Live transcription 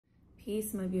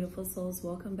Peace, my beautiful souls.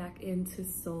 Welcome back into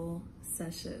Soul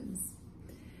Sessions.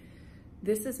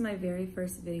 This is my very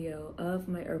first video of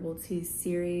my Herbal Tea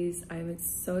series. I'm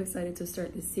so excited to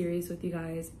start this series with you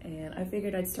guys, and I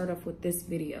figured I'd start off with this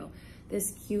video,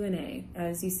 this Q&A.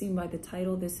 As you've seen by the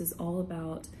title, this is all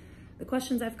about the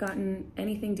questions I've gotten,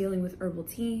 anything dealing with herbal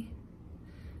tea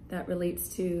that relates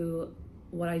to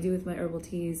what I do with my herbal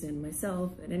teas and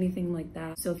myself and anything like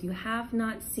that. So if you have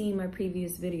not seen my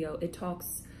previous video, it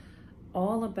talks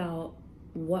all about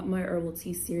what my herbal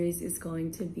tea series is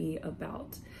going to be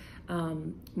about.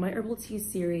 My herbal tea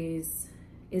series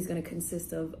is going to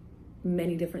consist of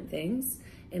many different things,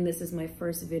 and this is my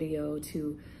first video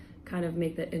to kind of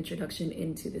make that introduction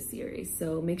into the series.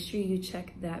 So make sure you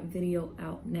check that video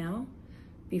out now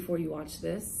before you watch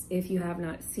this, if you have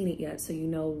not seen it yet, so you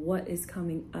know what is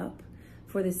coming up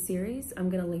for this series. I'm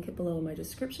going to link it below in my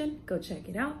description. Go check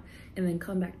it out and then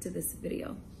come back to this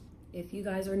video. If you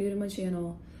guys are new to my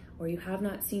channel or you have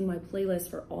not seen my playlist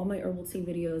for all my herbal tea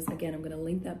videos, again, I'm going to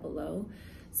link that below.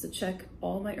 So check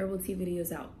all my herbal tea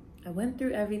videos out. I went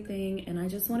through everything and I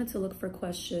just wanted to look for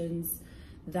questions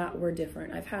that were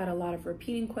different. I've had a lot of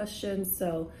repeating questions,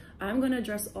 so I'm going to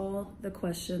address all the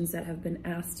questions that have been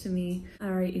asked to me.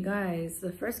 All right, you guys,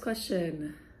 the first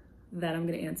question that I'm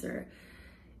going to answer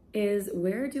is,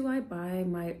 where do I buy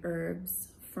my herbs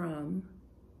from,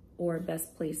 or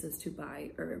best places to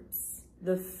buy herbs?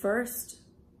 The first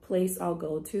place I'll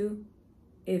go to,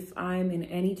 if I'm in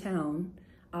any town,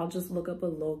 I'll just look up a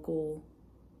local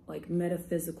like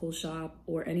metaphysical shop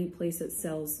or any place that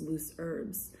sells loose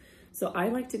herbs. So I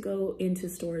like to go into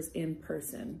stores in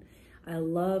person. I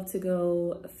love to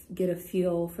go get a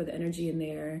feel for the energy in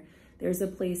there. There's a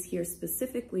place here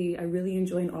specifically I really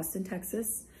enjoy in Austin,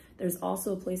 Texas. There's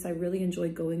also a place I really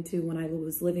enjoyed going to when I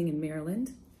was living in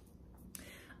Maryland.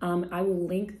 I will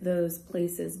link those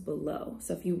places below.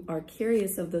 So if you are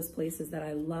curious of those places that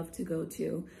I love to go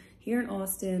to, here in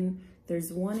Austin,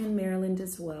 there's one in Maryland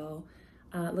as well.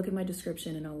 Look at my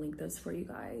description and I'll link those for you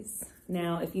guys.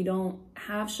 Now, if you don't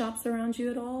have shops around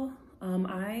you at all,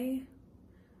 I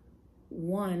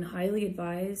highly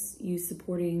advise you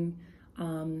supporting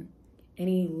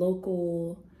any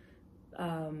local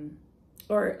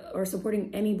or supporting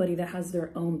anybody that has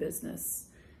their own business,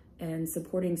 and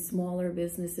supporting smaller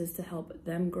businesses to help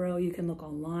them grow. You can look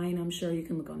online, I'm sure you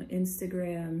can look on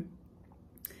Instagram.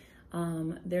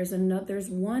 There's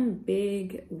one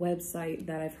big website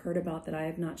that I've heard about that I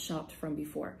have not shopped from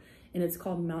before, and it's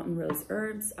called Mountain Rose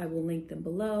Herbs. I will link them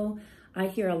below. I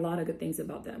hear a lot of good things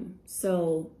about them,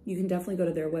 so you can definitely go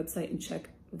to their website and check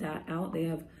that out. They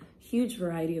have huge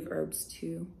variety of herbs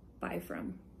to buy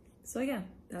from. So yeah,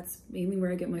 that's mainly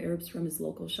where I get my herbs from, is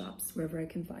local shops, wherever I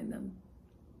can find them.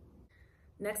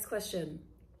 Next question,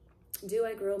 do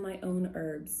I grow my own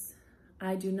herbs?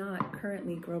 I do not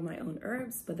currently grow my own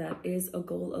herbs, but that is a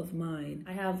goal of mine.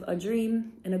 I have a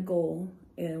dream and a goal,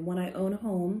 and when I own a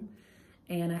home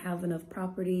and I have enough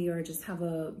property, or I just have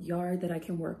a yard that I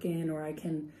can work in, or I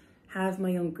can have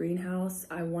my own greenhouse,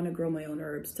 I want to grow my own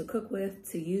herbs to cook with,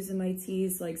 to use in my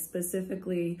teas. Like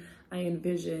specifically, I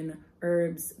envision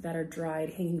herbs that are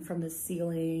dried hanging from the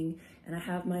ceiling, and I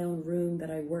have my own room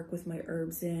that I work with my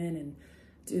herbs in and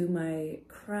do my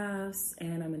crafts,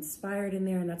 and I'm inspired in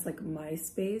there, and that's like my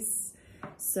space.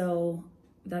 So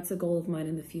that's a goal of mine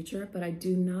in the future, but I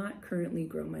do not currently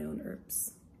grow my own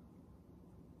herbs.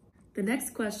 The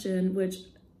next question, which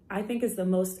I think is the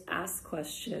most asked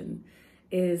question,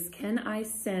 is, can I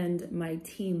send my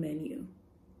tea menu?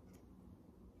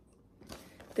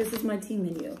 This is my tea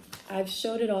menu. I've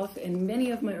showed it off in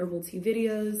many of my herbal tea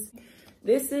videos.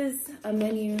 This is a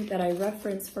menu that I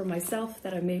reference for myself,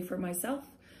 that I made for myself,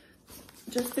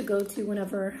 just to go to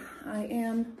whenever I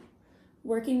am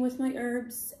working with my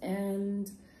herbs and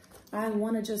I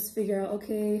want to just figure out,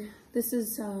 okay, this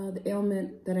is the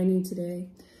ailment that I need today,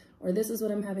 or this is what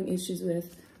I'm having issues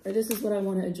with, or this is what I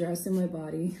want to address in my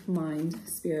body, mind,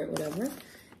 spirit, whatever.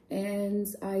 And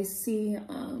I see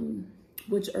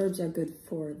which herbs are good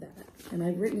for that. And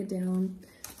I've written it down.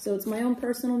 So it's my own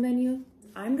personal menu.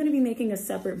 I'm going to be making a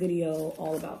separate video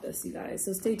all about this, you guys,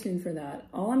 so stay tuned for that.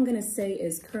 All I'm going to say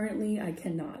is currently I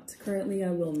cannot. Currently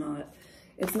I will not.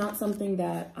 It's not something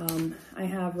that I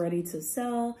have ready to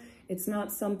sell. It's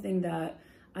not something that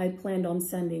I planned on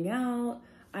sending out.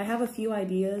 I have a few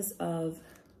ideas of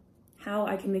how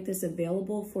I can make this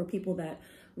available for people that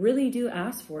really do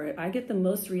ask for it. I get the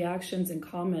most reactions and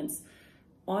comments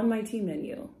on my tea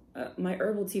menu, my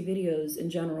herbal tea videos in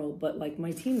general, but like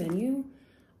my tea menu,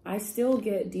 I still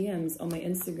get DMs on my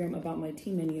Instagram about my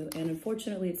tea menu, and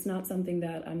unfortunately it's not something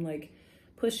that I'm like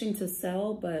pushing to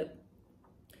sell, but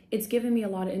it's given me a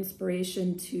lot of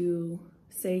inspiration to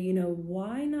say, you know,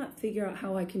 why not figure out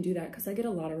how I can do that? Because I get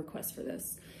a lot of requests for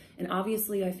this. And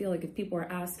obviously I feel like if people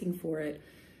are asking for it,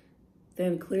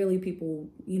 then clearly people,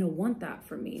 you know, want that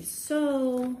from me.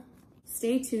 So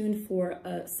stay tuned for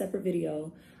a separate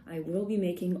video. I will be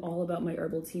making all about my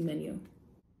herbal tea menu.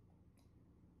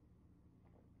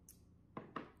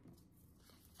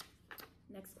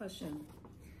 Next question.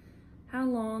 How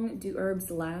long do herbs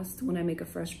last when I make a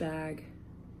fresh bag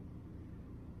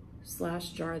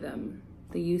 / jar them?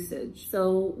 The usage.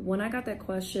 So when I got that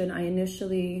question, I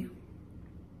initially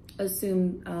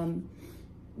assumed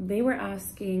they were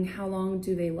asking how long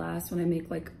do they last when I make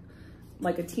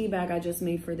like a tea bag I just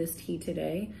made for this tea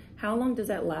today. How long does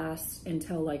that last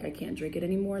until like I can't drink it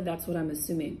anymore? That's what I'm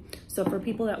assuming. So for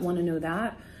people that want to know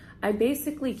that, I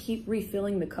basically keep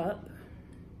refilling the cup.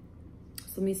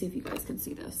 So let me see if you guys can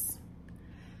see this.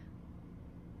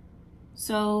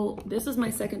 So this is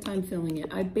my second time filling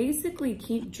it. I basically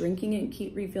keep drinking it and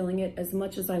keep refilling it as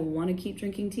much as I want to keep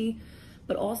drinking tea,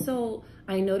 but also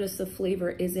I notice the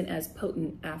flavor isn't as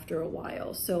potent after a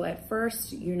while. So at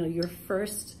first, you know, your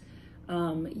first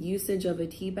usage of a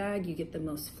tea bag, you get the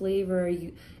most flavor.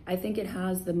 I think it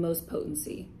has the most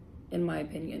potency, in my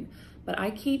opinion. But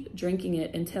I keep drinking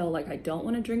it until like I don't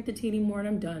want to drink the tea anymore and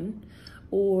I'm done,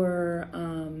 or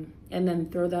and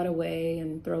then throw that away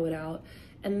and throw it out.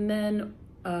 And then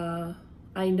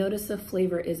I notice the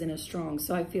flavor isn't as strong.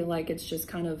 So I feel like it's just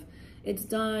kind of, it's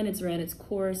done, it's ran its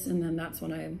course, and then that's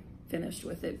when I'm finished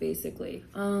with it, basically.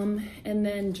 And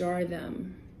then jar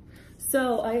them.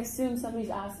 So I assume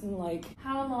somebody's asking like,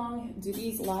 how long do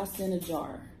these last in a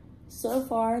jar? So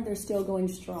far, they're still going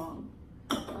strong.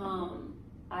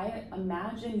 I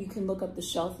imagine you can look up the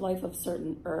shelf life of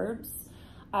certain herbs.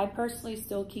 I personally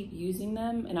still keep using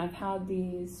them, and I've had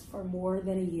these for more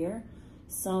than a year.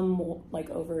 Some like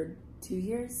over 2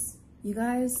 years. You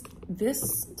guys,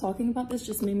 talking about this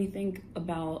just made me think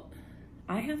about,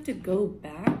 I have to go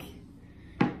back,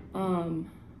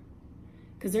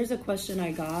 because there's a question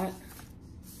I got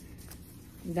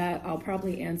that I'll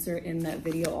probably answer in that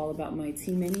video all about my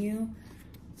tea menu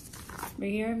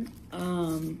right here.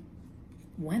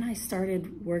 When I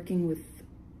started working with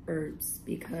herbs,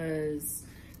 because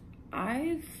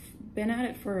I've been at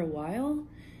it for a while,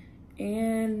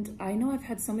 and I know I've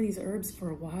had some of these herbs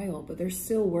for a while, but they're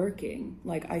still working.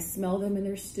 Like I smell them and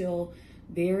they're still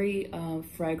very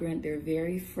fragrant. They're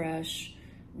very fresh.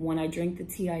 When I drink the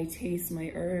tea, I taste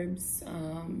my herbs.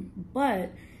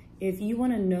 But if you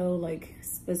want to know like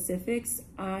specifics,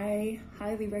 I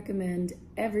highly recommend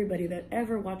everybody that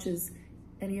ever watches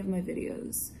any of my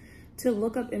videos to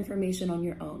look up information on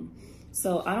your own.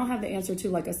 So I don't have the answer to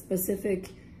like a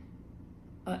specific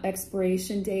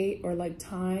expiration date or like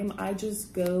time. I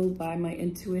just go by my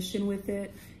intuition with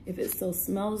it. If it still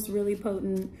smells really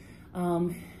potent,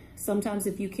 sometimes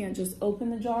if you can't just open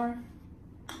the jar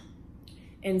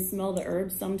and smell the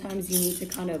herb, sometimes you need to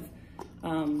kind of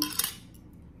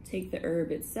take the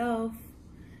herb itself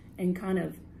and kind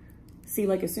of see,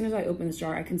 like as soon as I open this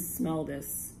jar, I can smell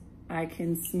this. I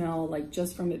can smell, like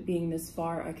just from it being this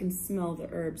far, I can smell the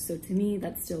herb. So to me,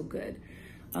 that's still good.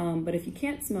 But if you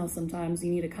can't smell sometimes,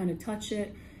 you need to kind of touch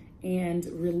it and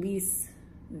release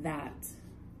that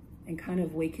and kind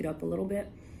of wake it up a little bit.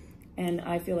 And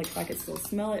I feel like if I could still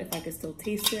smell it, if I could still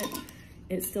taste it,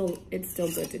 it's still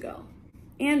good to go.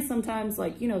 And sometimes,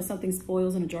 like, you know, if something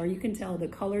spoils in a jar, you can tell the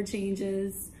color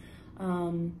changes,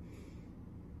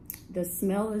 the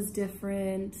smell is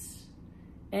different.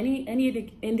 Any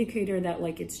indicator that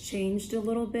like it's changed a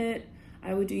little bit,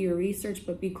 I would do your research,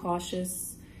 but be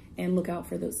cautious and look out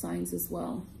for those signs as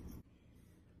well.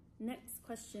 Next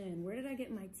question, where did I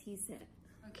get my tea set?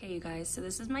 Okay, you guys, so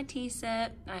this is my tea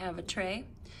set. I have a tray.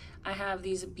 I have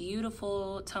these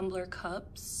beautiful tumbler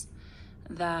cups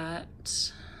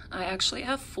that I actually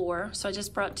have 4. So I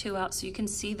just brought 2 out so you can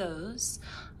see those.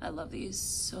 I love these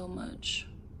so much.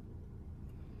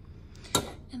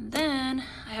 And then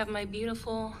I have my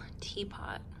beautiful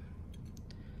teapot.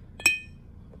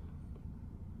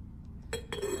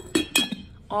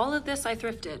 All of this I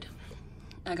thrifted.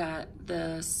 I got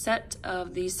the set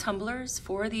of these tumblers,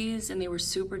 4 of these, and they were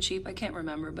super cheap. I can't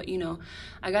remember, but you know,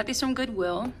 I got these from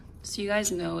Goodwill, so you guys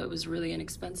know it was really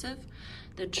inexpensive.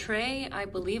 The tray, I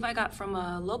believe I got from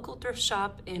a local thrift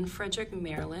shop in Frederick,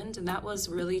 Maryland, and that was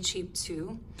really cheap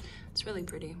too. It's really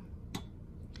pretty.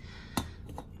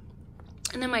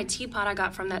 And then my teapot I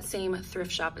got from that same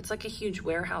thrift shop. It's like a huge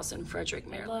warehouse in Frederick,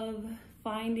 Maryland. I love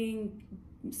finding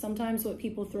sometimes what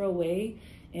people throw away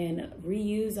and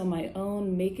reuse on my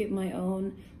own, make it my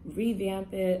own,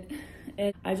 revamp it.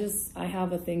 And I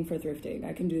have a thing for thrifting.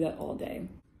 I can do that all day.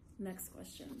 Next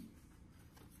question.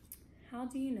 How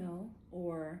do you know,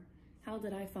 or how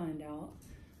did I find out,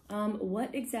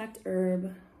 what exact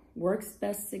herb works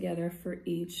best together for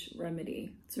each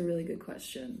remedy? It's a really good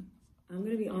question. I'm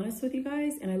gonna be honest with you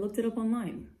guys, and I looked it up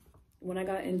online. When I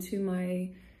got into my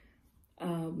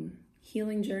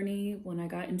healing journey, when I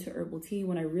got into herbal tea,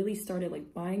 when I really started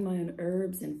like buying my own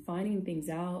herbs and finding things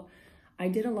out, I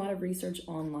did a lot of research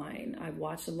online. I've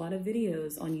watched a lot of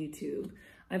videos on YouTube.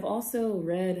 I've also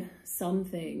read some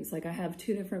things, like I have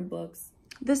 2 different books.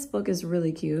 This book is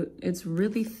really cute. It's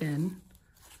really thin.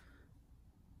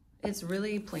 It's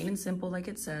really plain and simple, like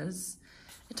it says.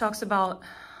 It talks about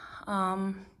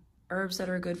herbs that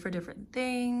are good for different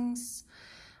things,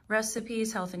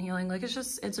 recipes, health and healing. Like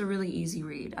it's a really easy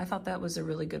read. I thought that was a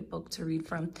really good book to read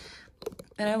from.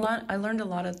 And I learned a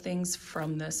lot of things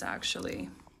from this actually.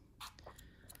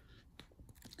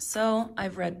 So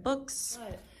I've read books.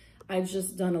 I've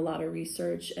just done a lot of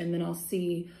research, and then I'll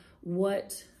see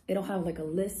it'll have like a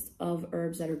list of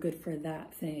herbs that are good for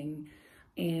that thing.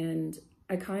 And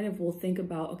I kind of will think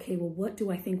about, okay, well, what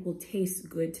do I think will taste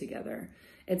good together?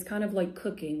 It's kind of like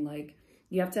cooking. Like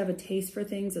you have to have a taste for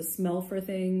things, a smell for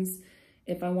things.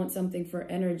 If I want something for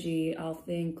energy, I'll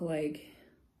think like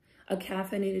a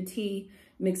caffeinated tea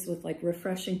mixed with like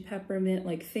refreshing peppermint.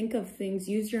 Like think of things,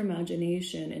 use your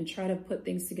imagination and try to put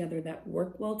things together that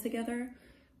work well together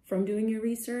from doing your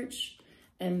research.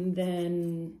 And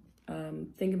then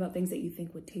think about things that you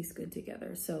think would taste good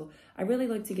together. So I really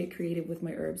like to get creative with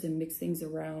my herbs and mix things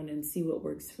around and see what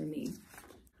works for me.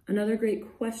 Another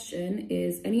great question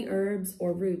is any herbs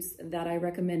or roots that I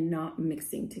recommend not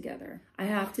mixing together. I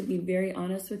have to be very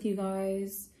honest with you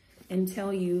guys and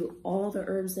tell you all the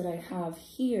herbs that I have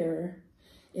here.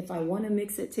 If I want to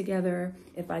mix it together,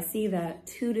 if I see that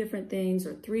 2 different things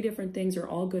or 3 different things are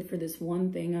all good for this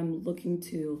one thing I'm looking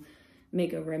to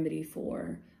make a remedy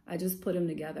for, I just put them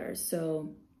together.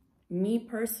 So me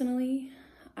personally,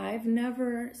 I've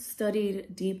never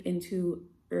studied deep into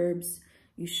herbs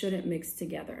you shouldn't mix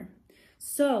together.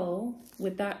 So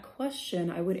with that question,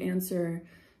 I would answer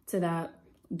to that,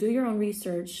 do your own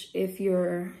research if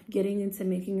you're getting into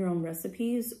making your own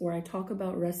recipes, or I talk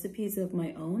about recipes of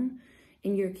my own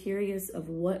and you're curious of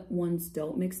what ones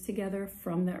don't mix together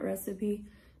from that recipe,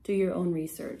 do your own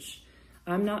research.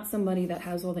 I'm not somebody that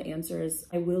has all the answers.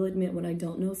 I will admit when I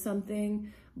don't know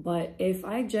something, but if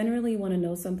I generally want to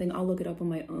know something, I'll look it up on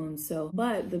my own.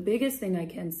 But the biggest thing I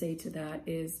can say to that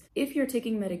is if you're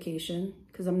taking medication,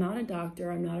 because I'm not a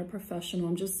doctor, I'm not a professional,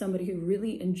 I'm just somebody who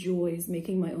really enjoys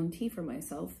making my own tea for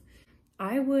myself,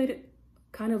 I would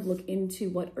kind of look into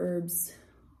what herbs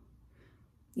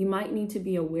you might need to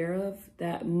be aware of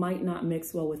that might not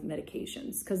mix well with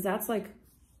medications, because that's like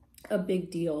a big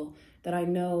deal that I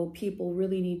know people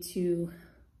really need to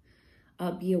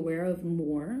be aware of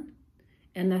more.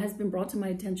 And that has been brought to my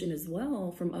attention as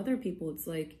well from other people. It's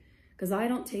like, because I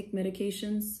don't take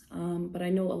medications, but I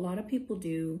know a lot of people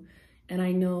do. And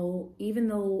I know even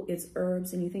though it's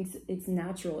herbs and you think it's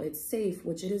natural, it's safe,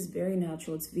 which it is very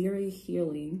natural, it's very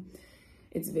healing,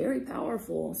 it's very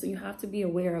powerful. So you have to be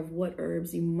aware of what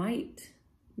herbs you might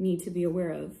need to be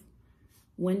aware of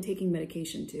when taking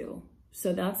medication too.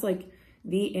 So that's like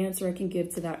the answer I can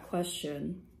give to that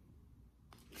question.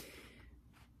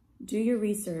 Do your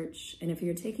research, and if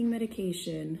you're taking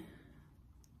medication,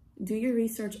 do your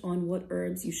research on what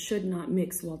herbs you should not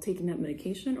mix while taking that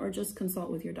medication, or just consult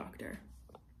with your doctor.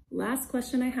 Last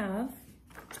question I have,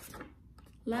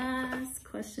 last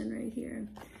question right here,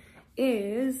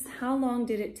 is how long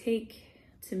did it take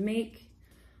to make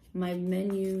my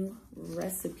menu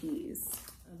recipes?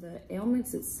 The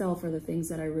ailments itself are the things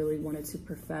that I really wanted to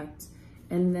perfect.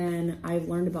 And then I've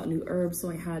learned about new herbs, so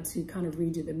I had to kind of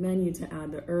redo the menu to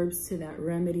add the herbs to that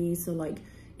remedy. So like,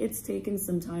 it's taken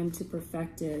some time to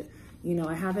perfect it. You know,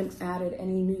 I haven't added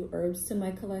any new herbs to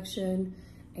my collection.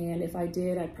 And if I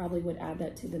did, I probably would add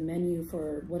that to the menu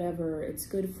for whatever it's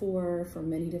good for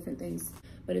many different things.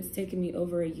 But it's taken me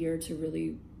over a year to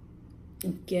really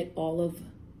get all of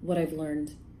what I've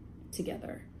learned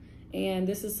together. And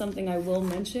this is something I will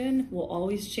mention, will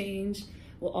always change,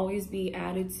 will always be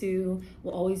added to,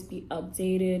 will always be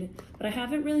updated. But I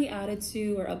haven't really added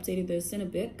to or updated this in a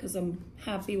bit because I'm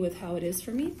happy with how it is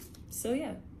for me. So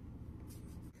yeah.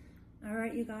 All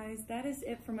right, you guys, that is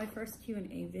it for my first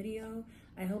Q&A video.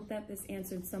 I hope that this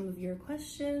answered some of your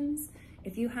questions.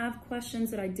 If you have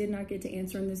questions that I did not get to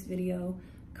answer in this video,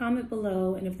 comment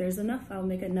below, and if there's enough, I'll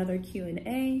make another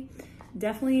Q&A.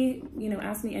 Definitely,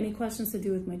 ask me any questions to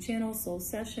do with my channel, Soul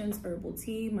Sessions, Herbal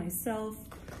Tea, myself.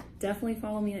 Definitely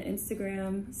follow me on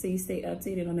Instagram so you stay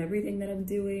updated on everything that I'm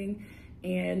doing.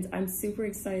 And I'm super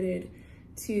excited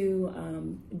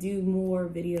to do more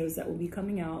videos that will be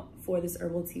coming out for this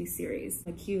herbal tea series.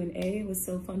 A Q&A was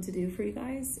so fun to do for you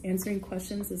guys. Answering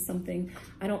questions is something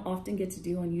I don't often get to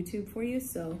do on YouTube for you,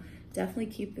 so definitely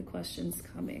keep the questions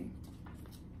coming.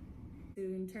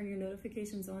 Soon, turn your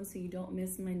notifications on so you don't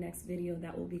miss my next video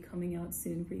that will be coming out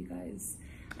soon for you guys.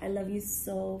 I love you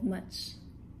so much.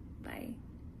 Bye.